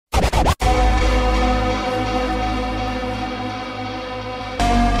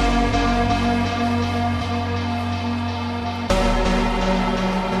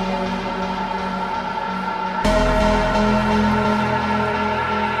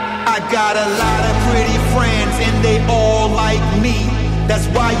I got a lot of pretty friends and they all like me. That's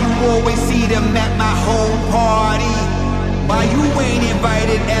why you always see them at my home party. Why you ain't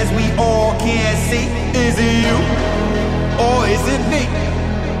invited as we all can see? Is it you or is it me?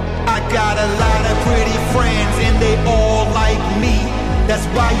 I got a lot of pretty friends and they all like me. That's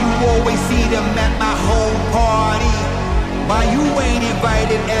why you always see them at my home party. Why you ain't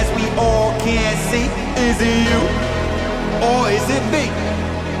invited as we all can see? Is it you or is it me?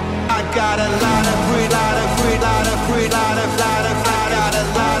 I got a lot of pretty, lot of pretty, lot of pretty, lot of, lot of, I got a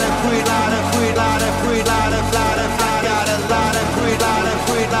lot of pretty, lot of pretty, lot of pretty, lot of, lot of, I got a lot of pretty, lot of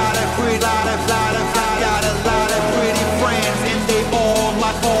pretty, lot of pretty, lot of, lot of, I got a lot of pretty friends and they all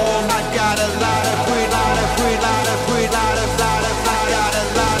like all. I got a lot of pretty, lot of pretty, lot of pretty, lot of, lot of, I got a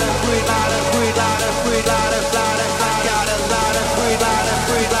lot of pretty, lot of pretty, lot of pretty, lot of, lot of, I got a lot of pretty, lot of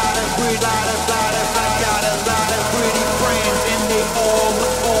pretty, lot of pretty, lot of, lot of, I got a lot of pretty friends and they all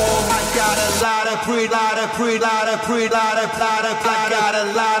I got a lot of pretty, lot of pretty, lot of pretty, lot of, lot of, I got a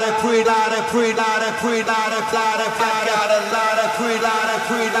lot of pretty, lot of pretty, lot of pretty, lot of, lot of, I got a lot of pretty, lot of pretty, lot of pretty, lot of, lot of, I got a lot of pretty, lot of pretty, lot of pretty, lot of, lot of, I got a lot of pretty, lot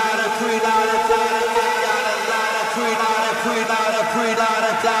of pretty, lot of pretty, lot of, lot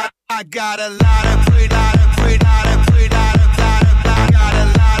of, I got a lot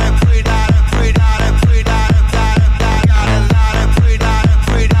of pretty, lot of pretty, lot of pretty, lot of, lot of, I got a lot of pretty, lot of pretty,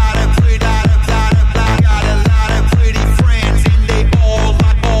 lot of pretty, lot of, lot of, I got a lot of pretty friends and they all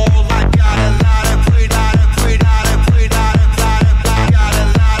like all. I got a lot of pretty, lot of pretty, lot of pretty, lot of, lot of, I got a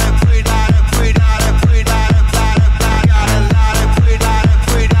lot of pretty, lot of pretty, lot of pretty, lot of, lot of, I got a lot of pretty, lot of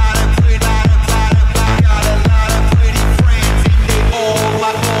pretty, lot of pretty, lot of, lot of, I got a lot of pretty friends and they all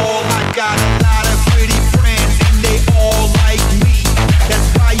like all. I got a lot of pretty friends and they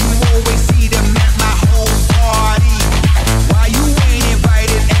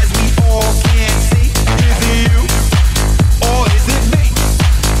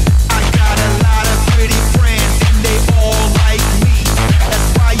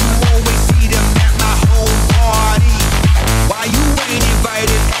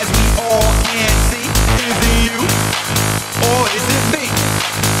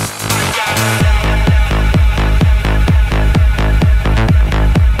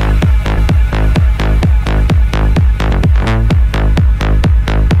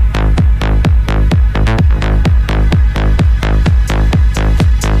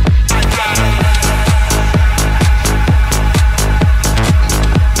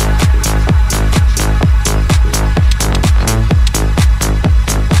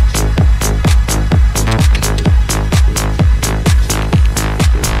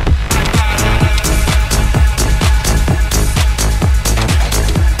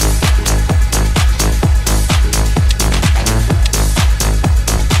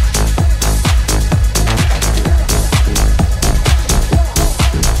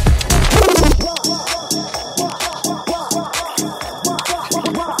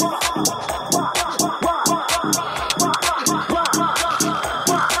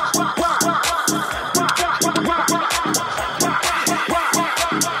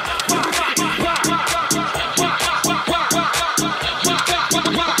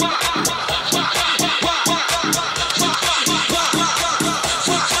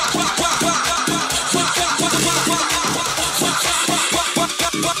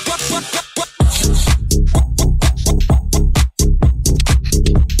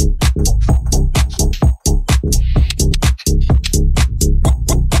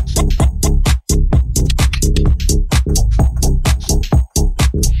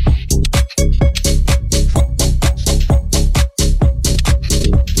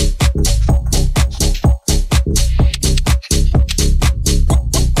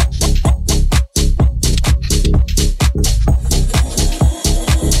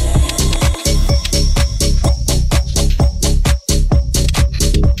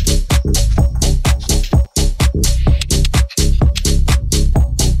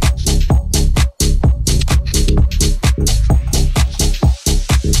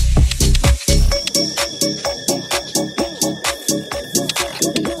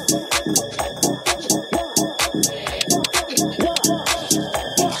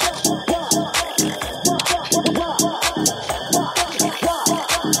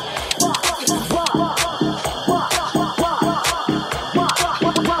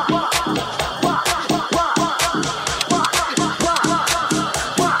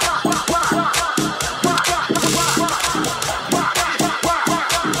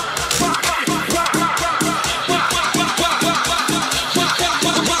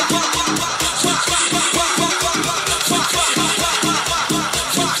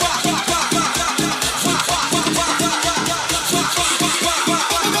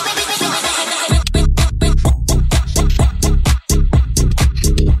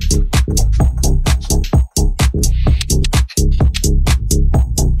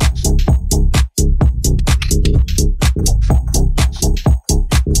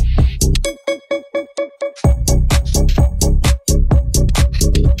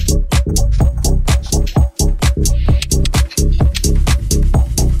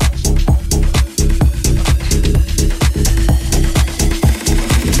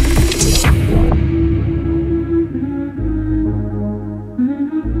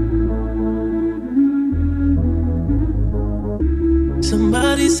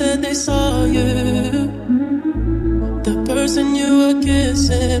saw you. The person you were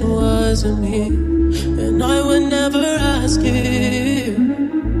kissing wasn't me, and I would never ask you.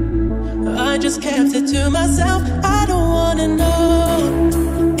 I just kept it to myself. I don't wanna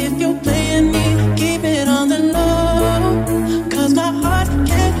know if you're playing me. Keep it on the low, 'cause my heart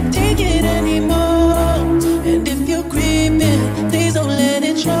can't take it anymore. And if you're creeping, please don't let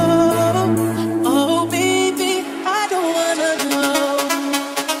it show. Oh baby, I don't wanna know.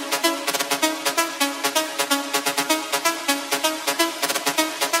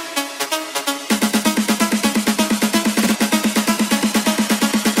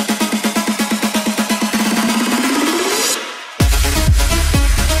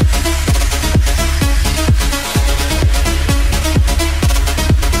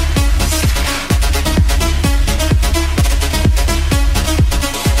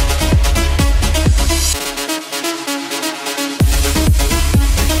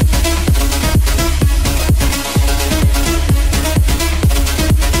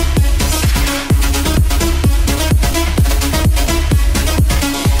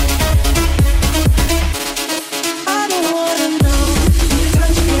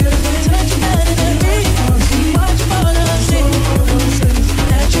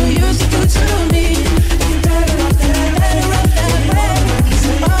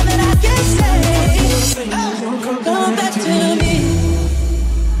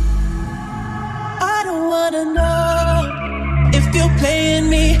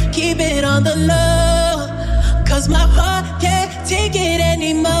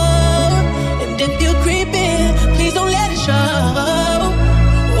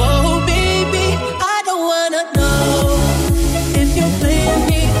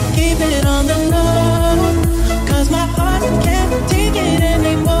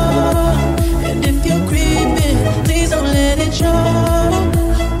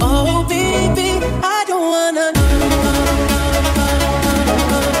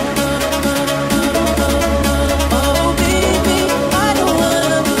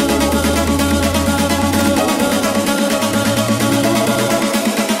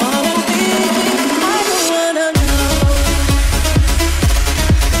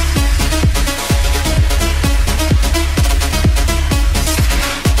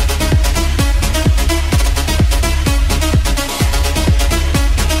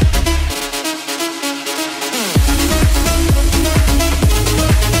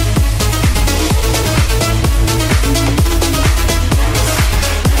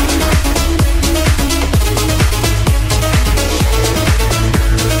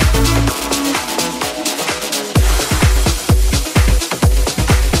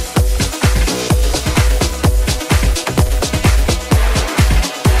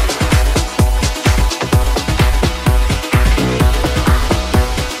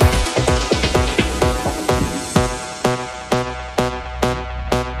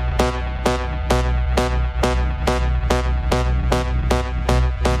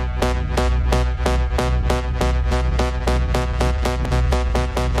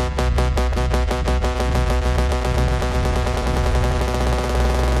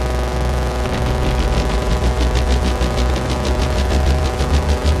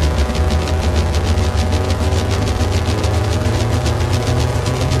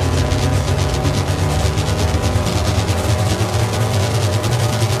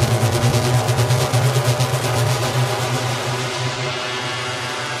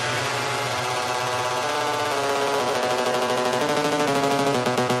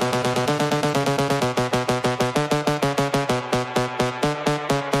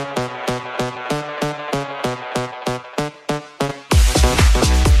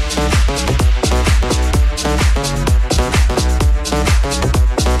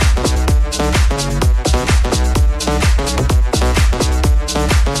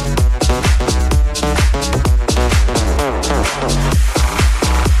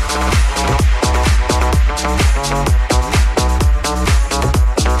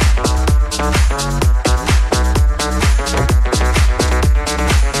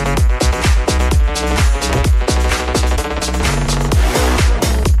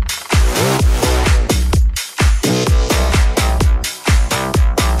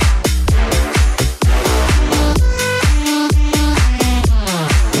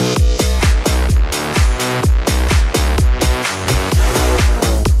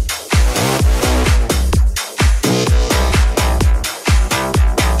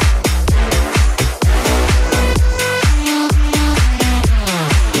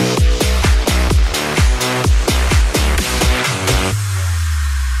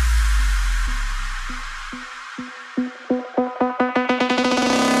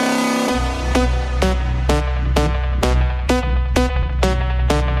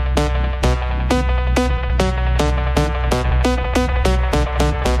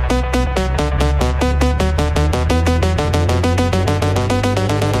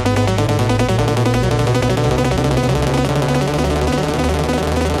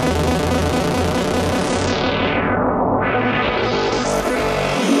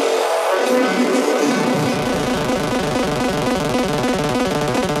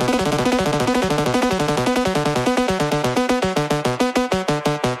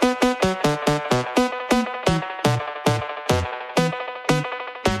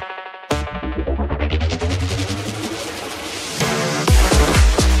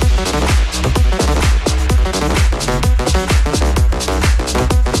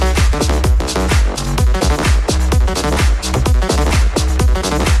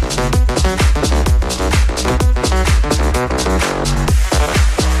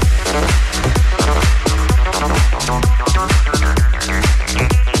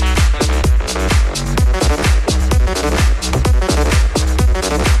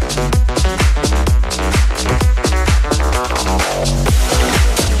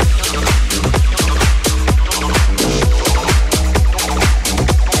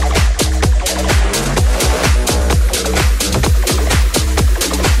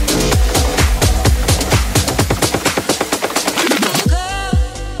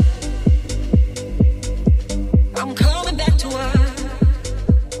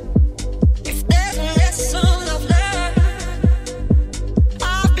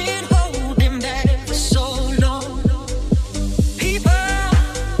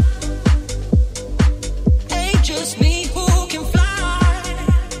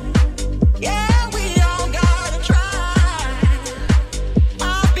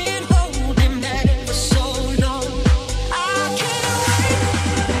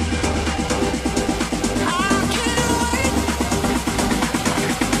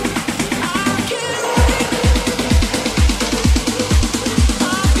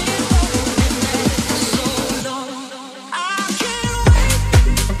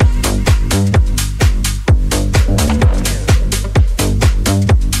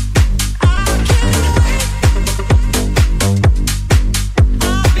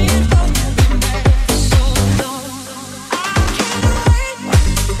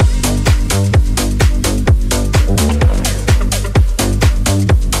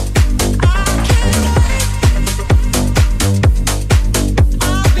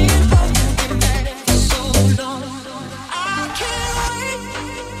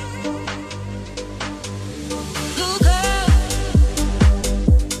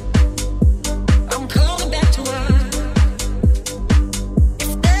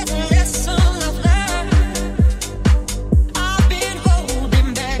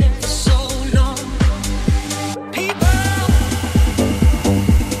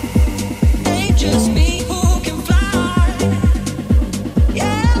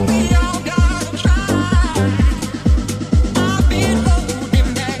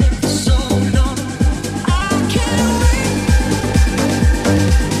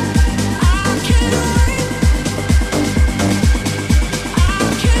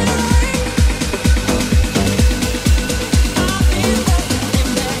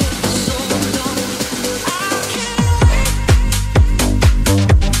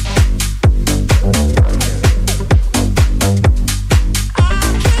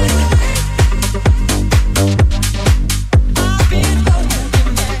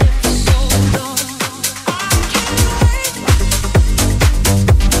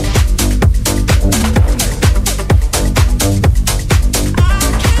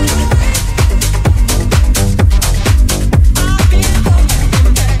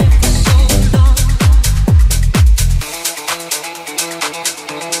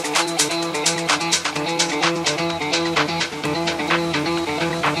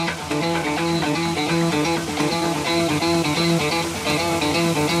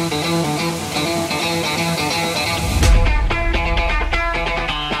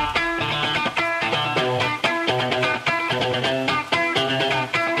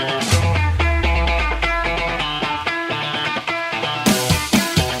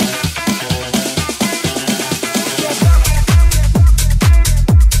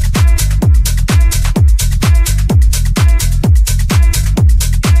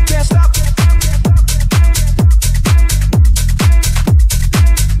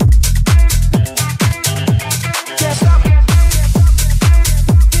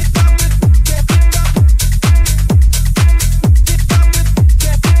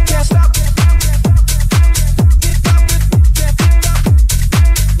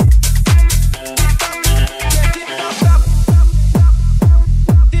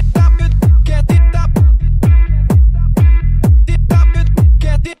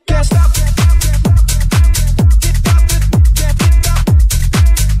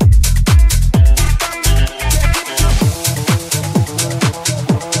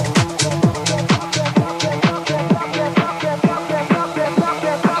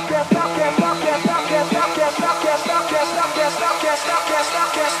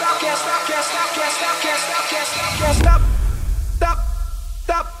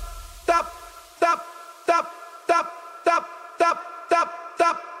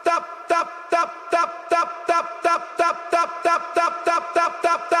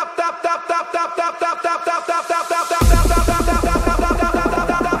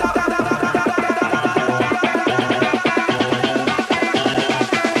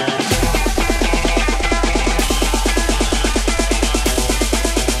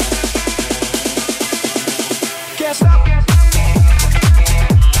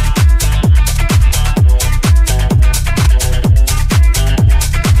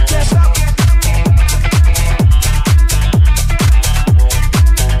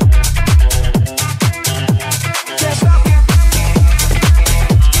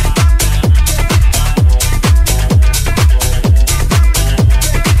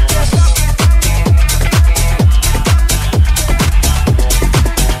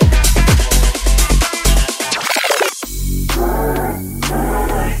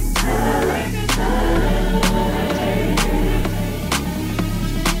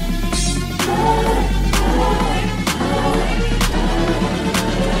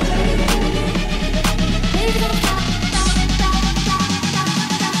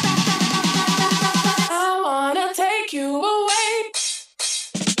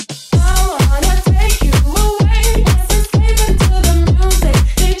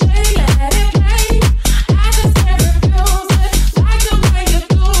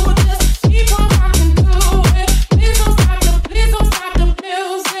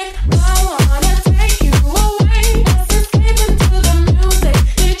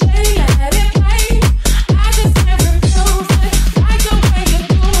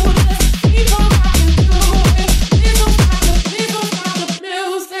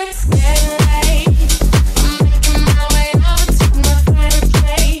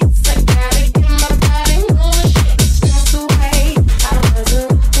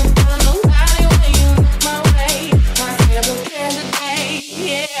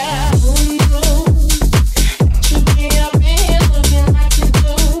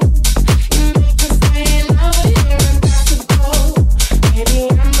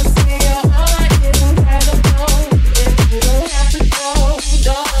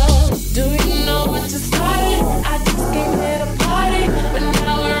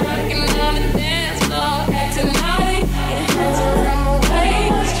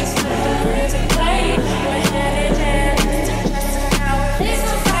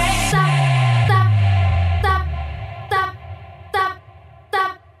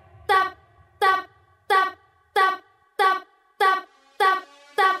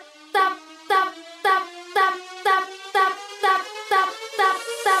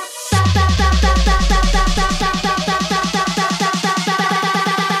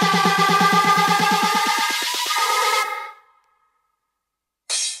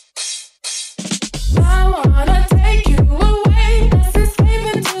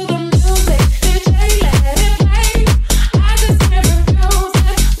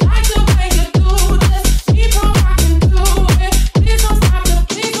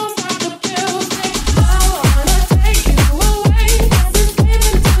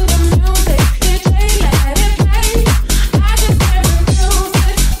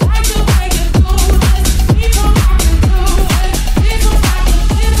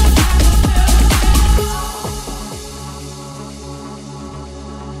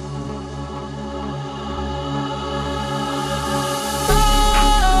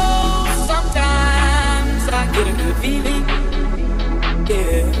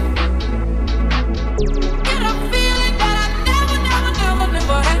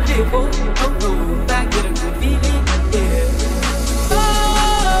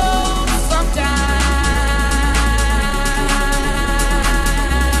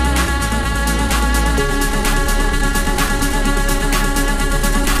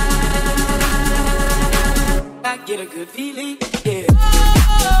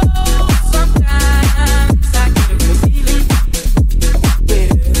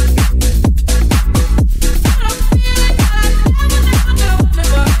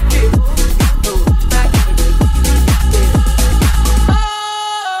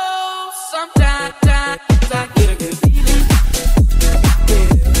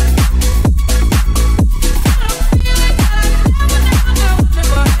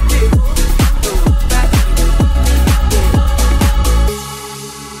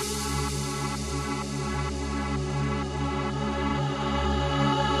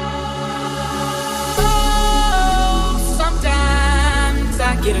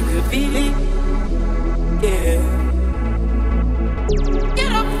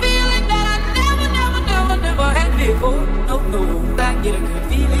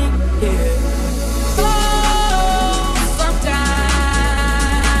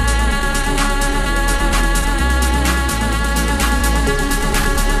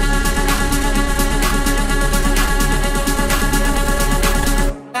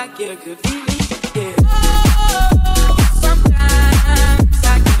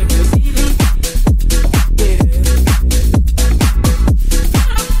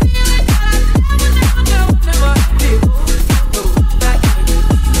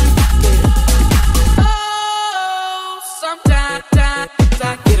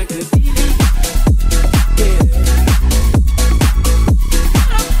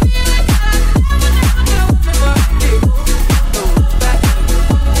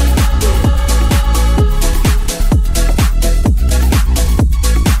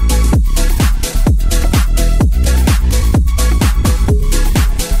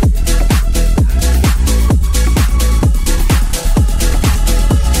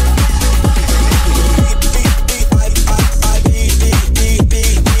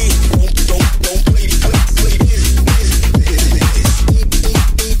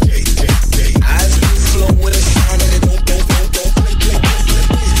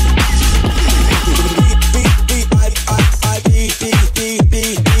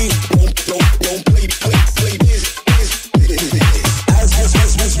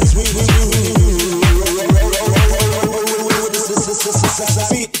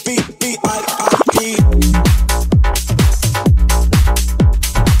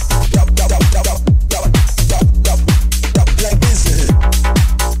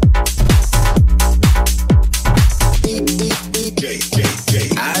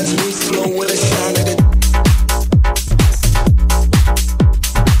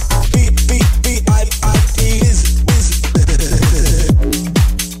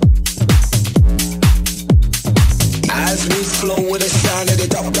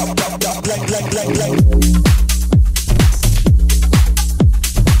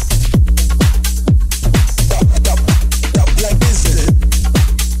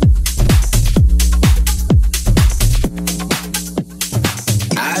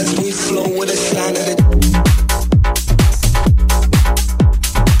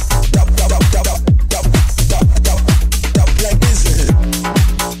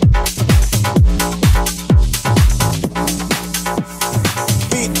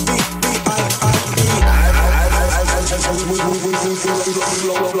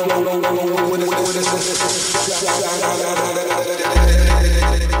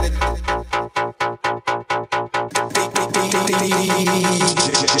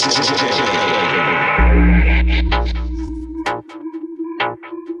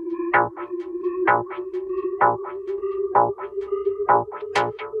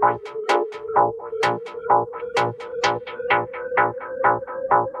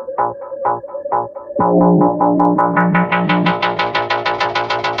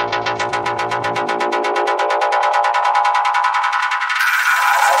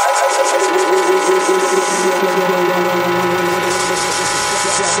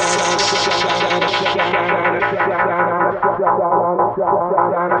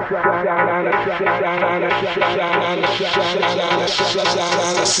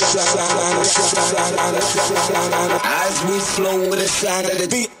 As we flow with the sound of the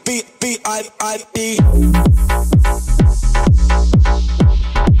beat.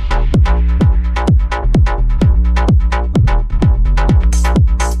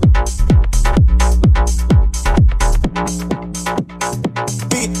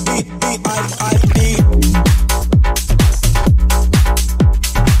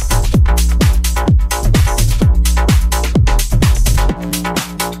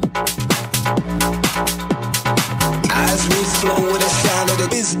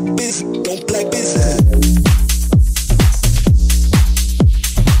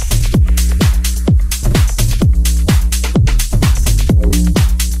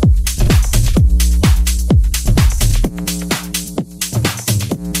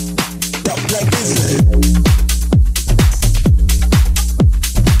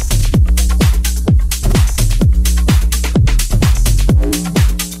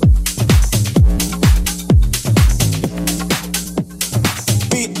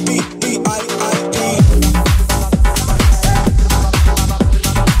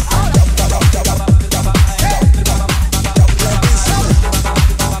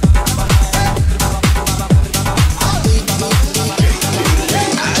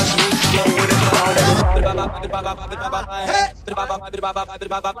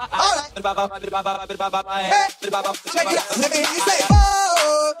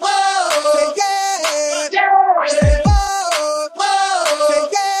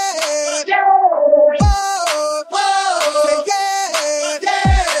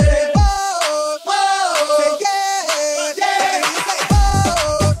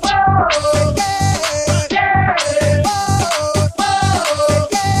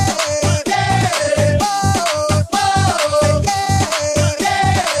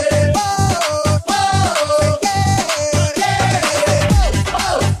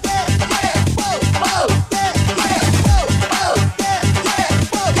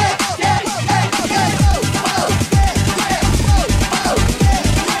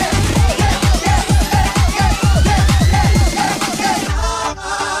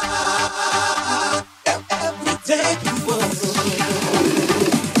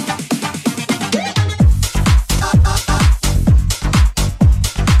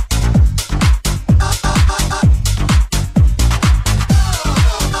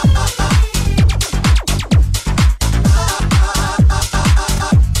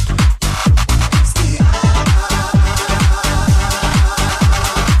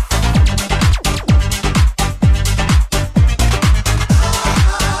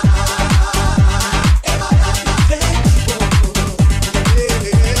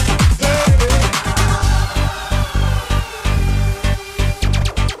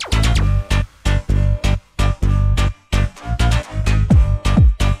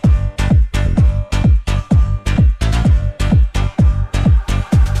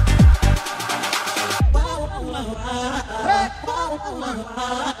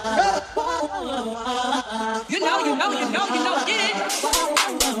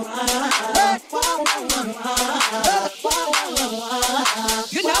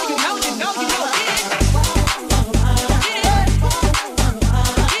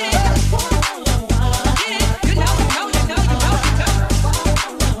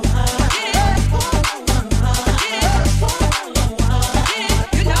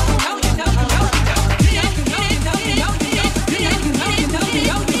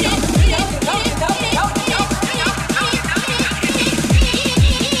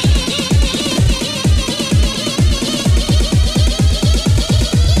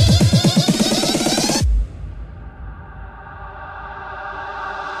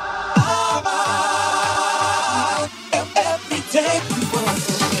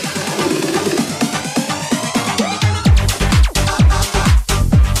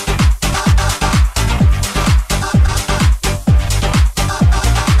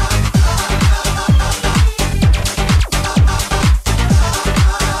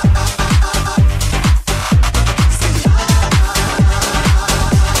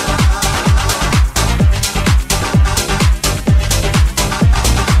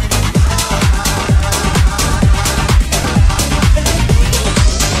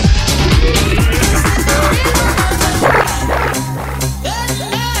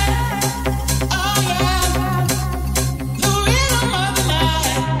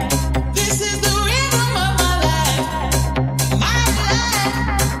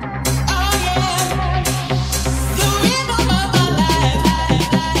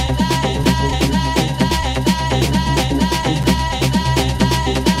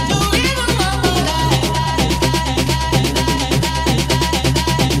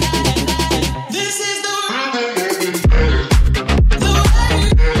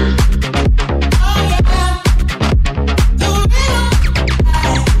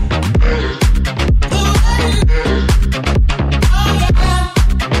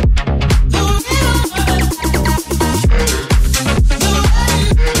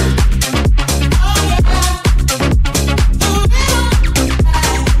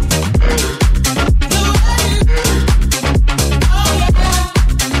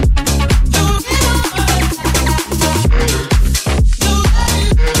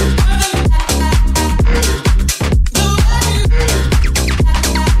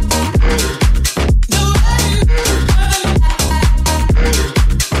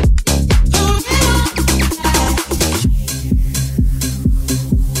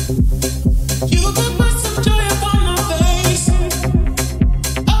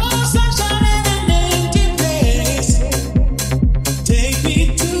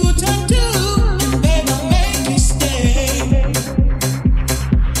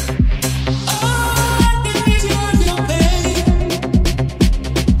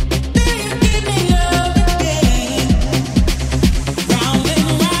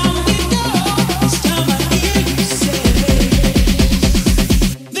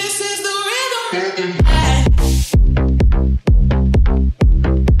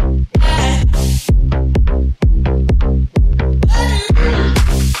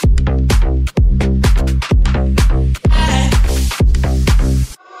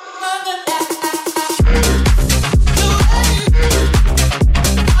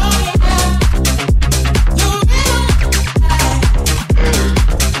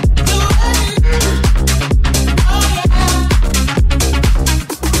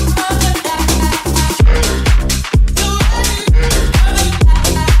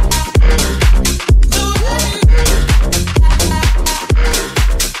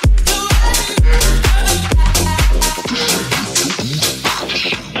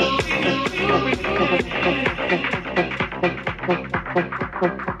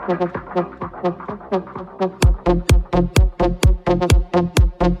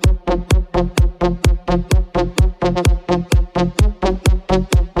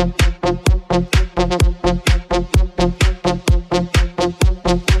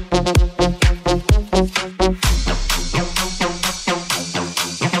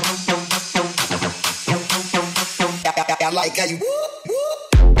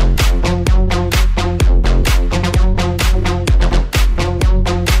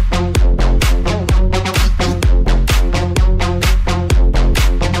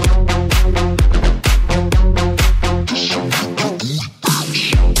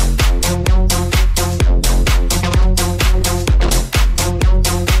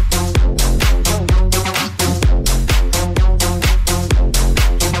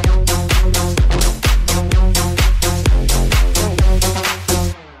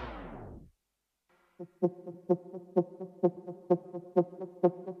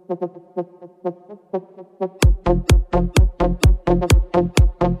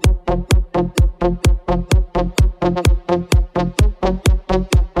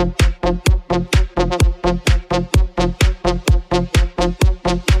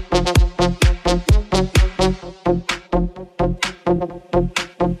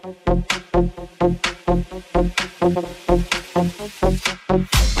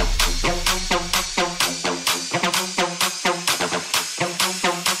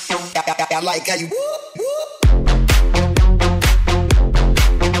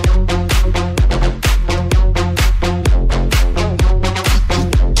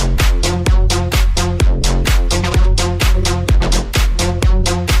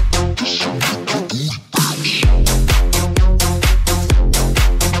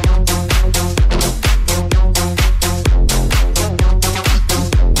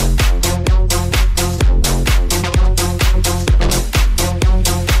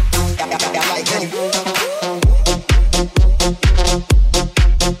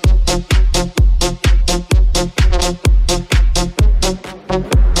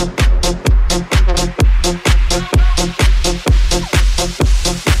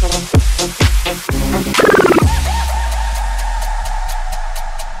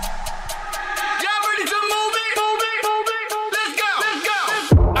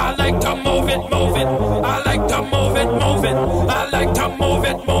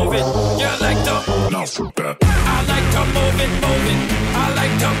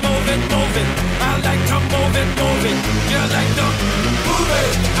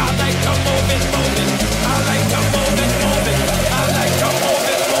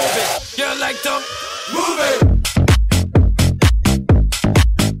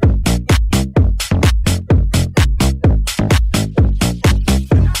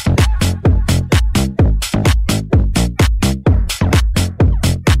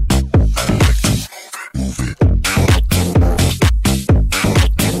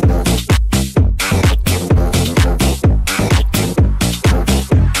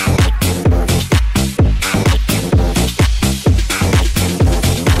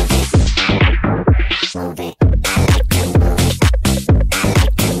 Move it.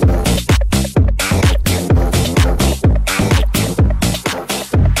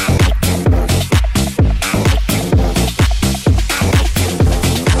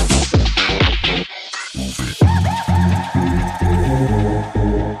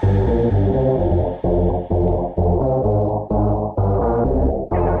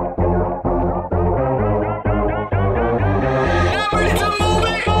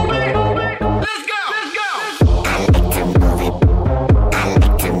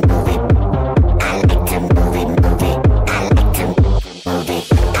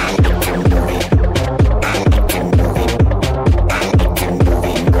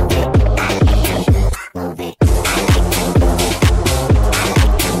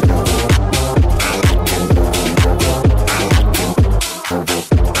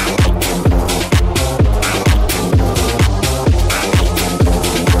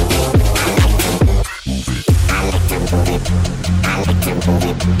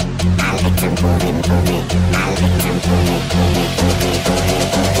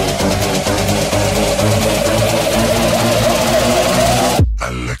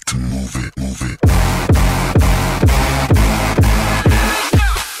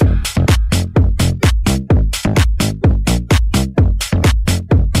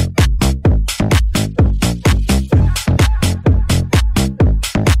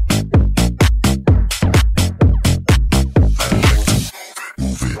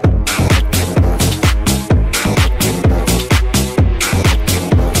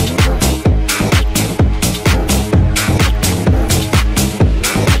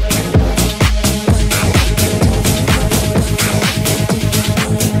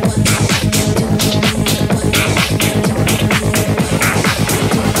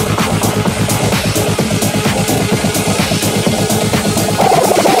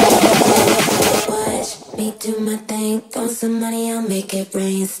 it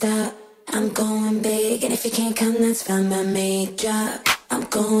rain, stop. I'm going big, and if you can't come, that's fine by me. Drop. I'm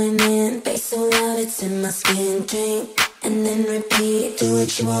going in, bass so loud it's in my skin. Drink, and then repeat. Do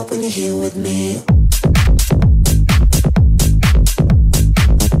what you want when you're here with me.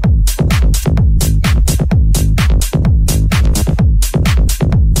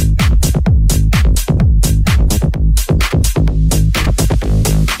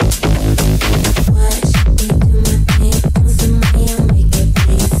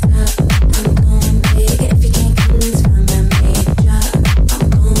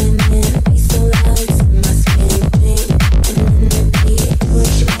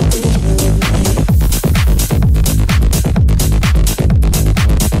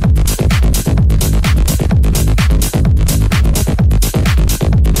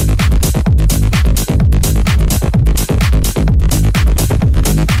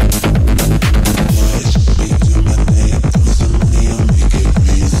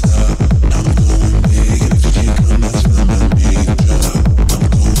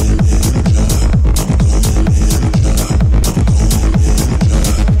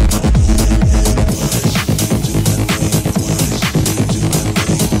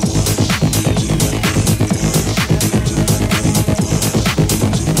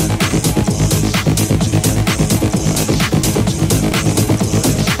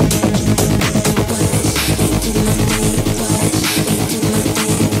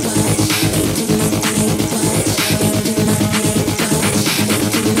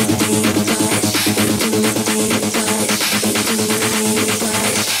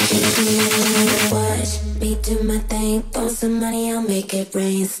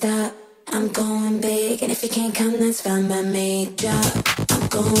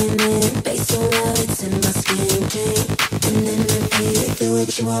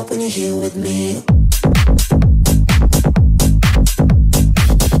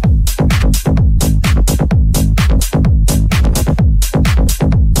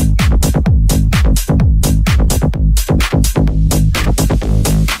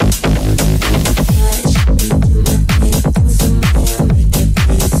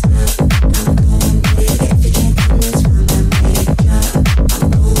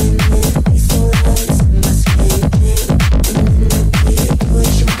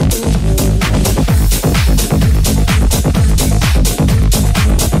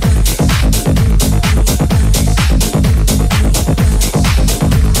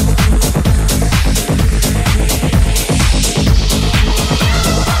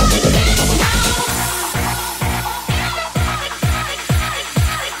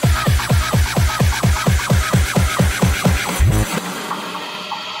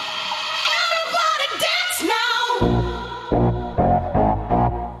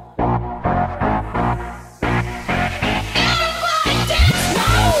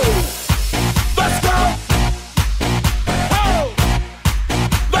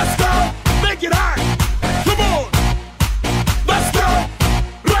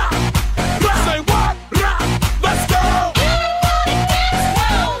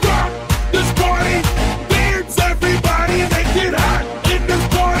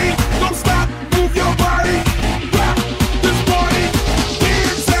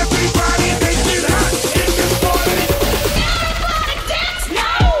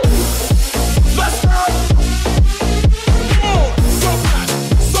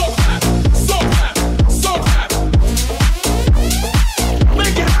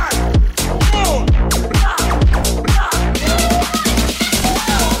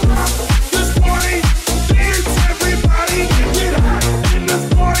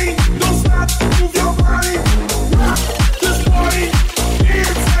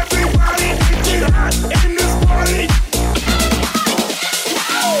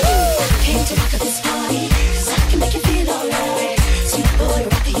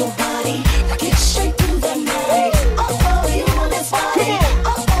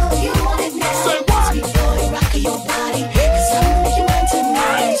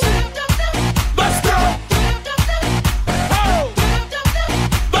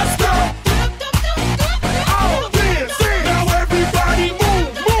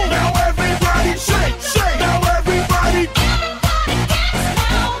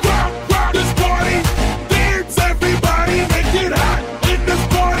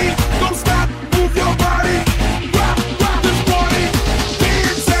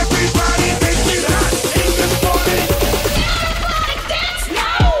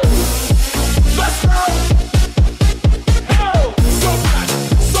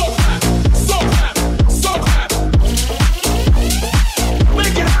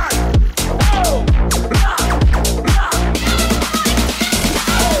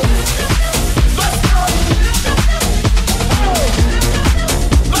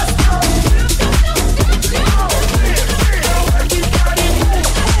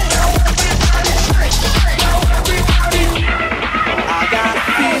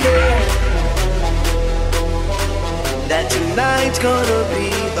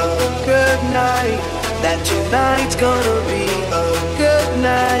 tonight's gonna be a good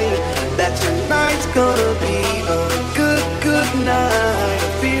night. That tonight's gonna be a good night.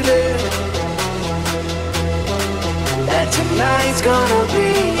 Feel it. That tonight's gonna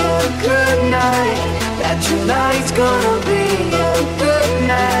be a good night. That tonight's gonna be a good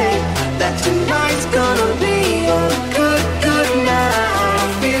night. That tonight's gonna be a good night.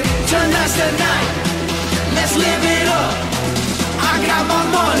 Feel it. Tonight's the night. Let's live it up. I got my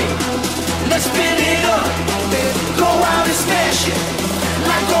money. Let's spin it up. Go out and smash it.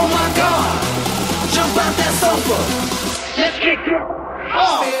 Like oh my God. Jump out that sofa. Let's kick it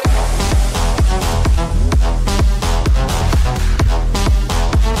off.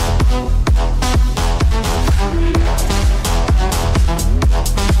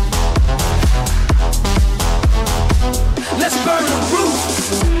 Let's burn the roof.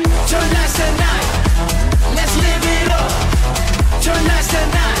 Tonight's the night. Let's live it up. Tonight's the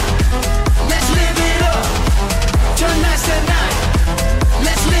night. Let's live it up. Tonight's the night.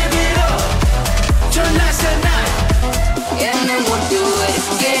 Let's live it up. Tonight's the night. And then we'll do it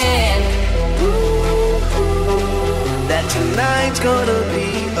again. That tonight's gonna be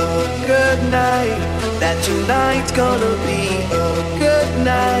a good night. That tonight's gonna be a good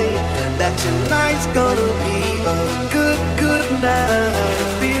night. That tonight's gonna be a good night.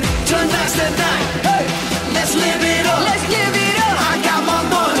 Tonight's the night. Hey, let's live it up. Let's live it up. I got my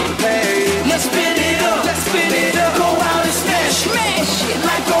money. Hey, Let's spin it up. let's spin it up. Go out and smash it. Smash it.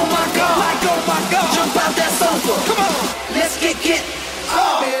 Like oh my God. Like oh my God. Jump out that sofa. Come on. Let's kick it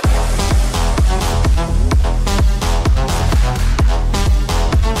off.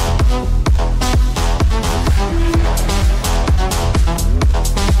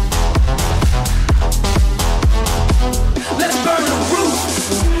 Let's burn the roof.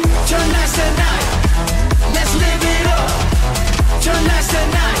 Tonight's the night. Let's live it up. Tonight's the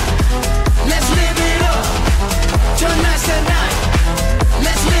night. Let's live it up. Tonight's the night.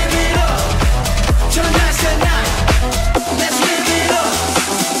 Let's live it up. Tonight's the night. Let's live it up.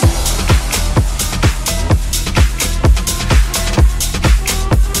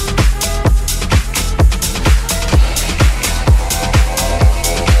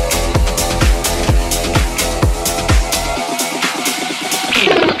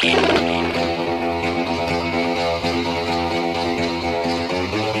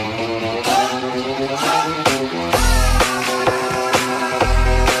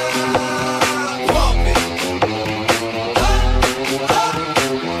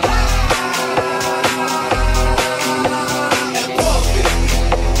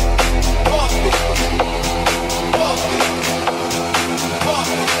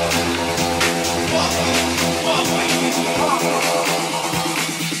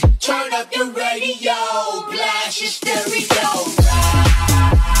 Turn up your radio, blast your stereo.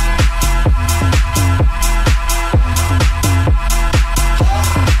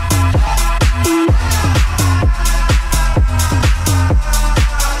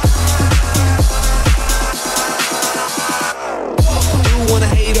 You wanna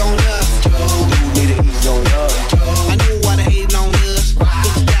hate on us? Need to ease on us. I know why they hating on us.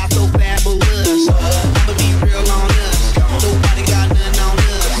 'Cause the style so fabulous. I'ma be real on us. Nobody got nothing on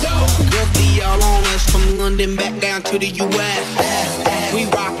us. Girls be all on us from London back down to the US. We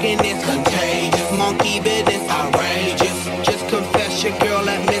rockin' this contagious, monkey business outrageous. Just confess your girl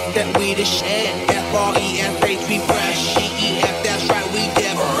admits that we the shit. FRESH, we fresh. CEF, that's right, we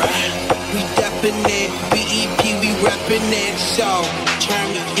different. We definite. BEP, we reppin' it. So turn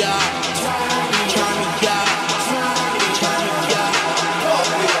me up, turn me up, turn me up.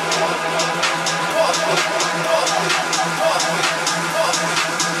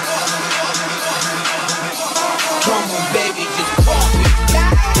 Come on, baby, just pump it.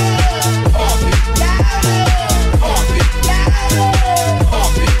 Pump it. Pump it.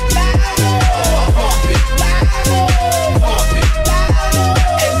 Pump it. Pump it. Pump it.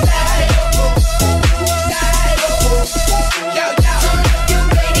 And yo, yo. Turn up your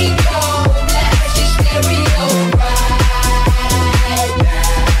radio.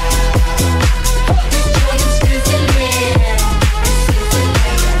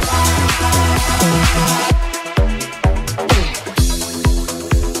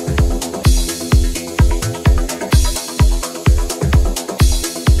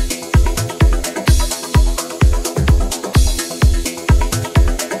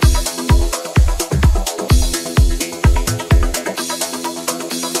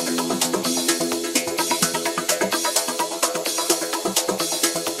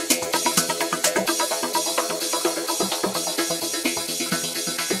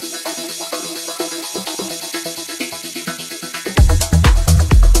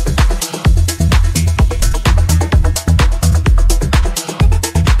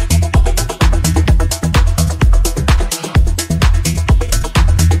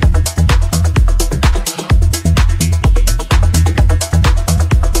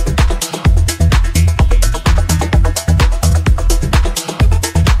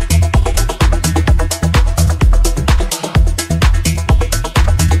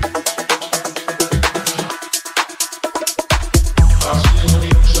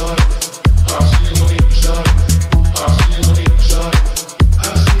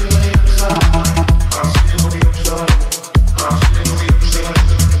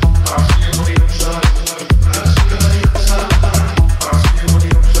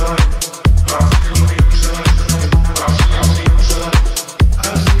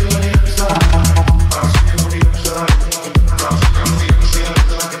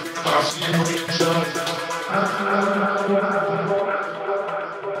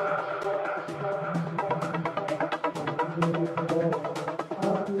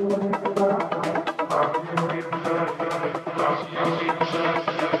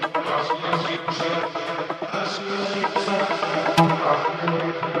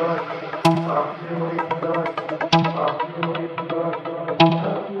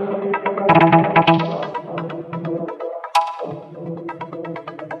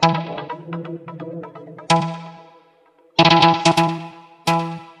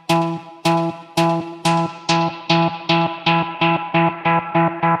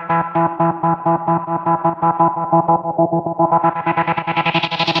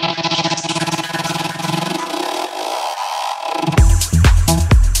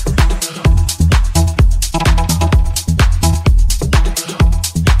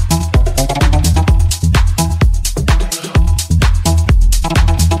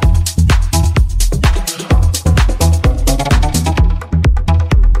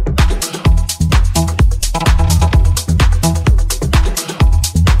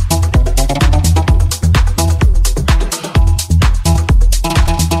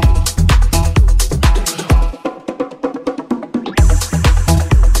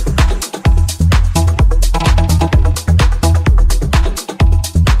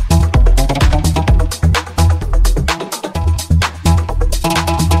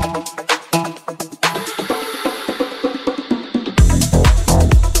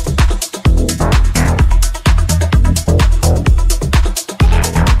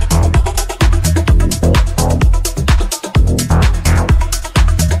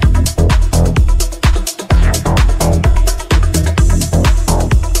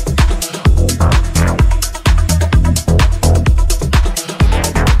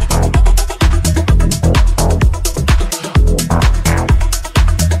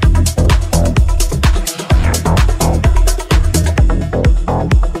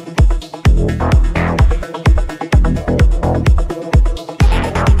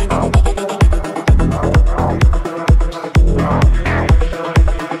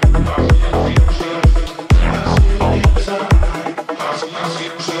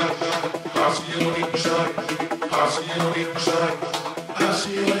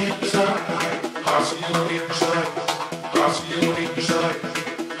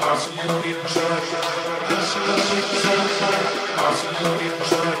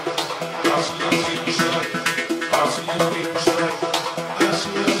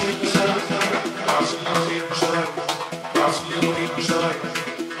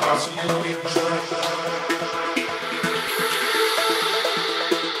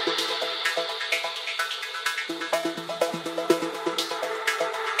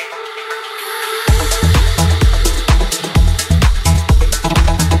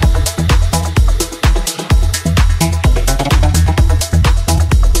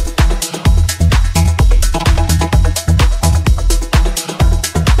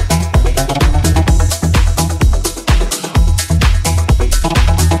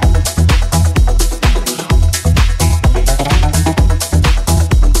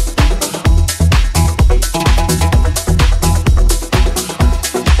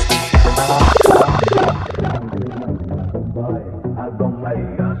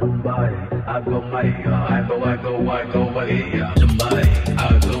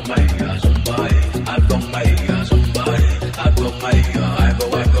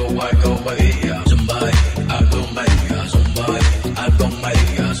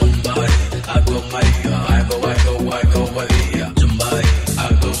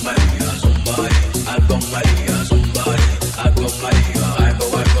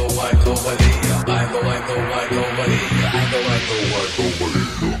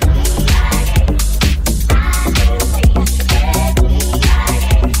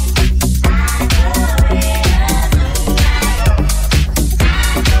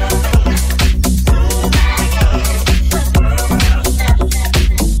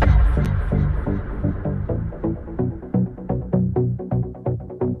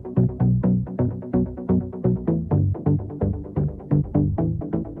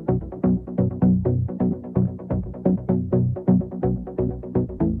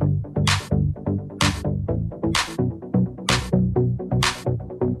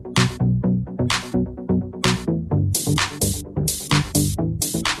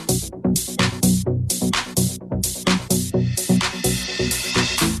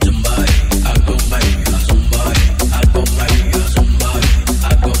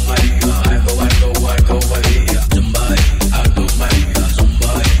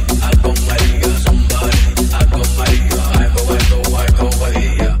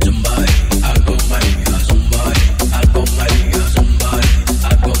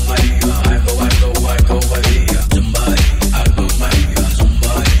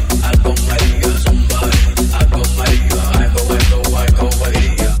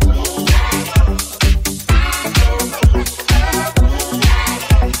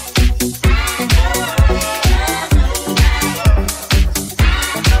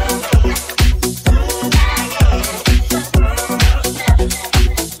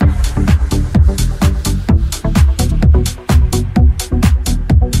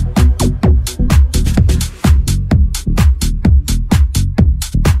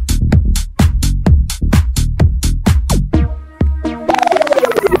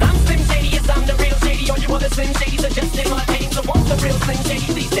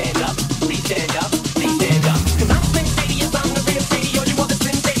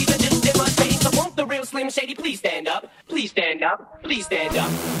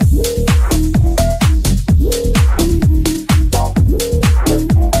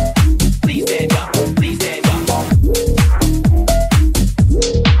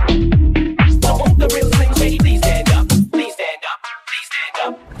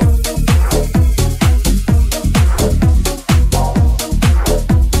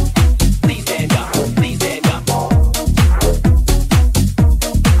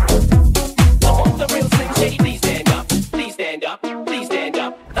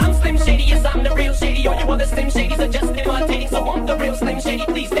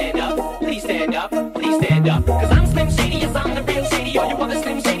 rider.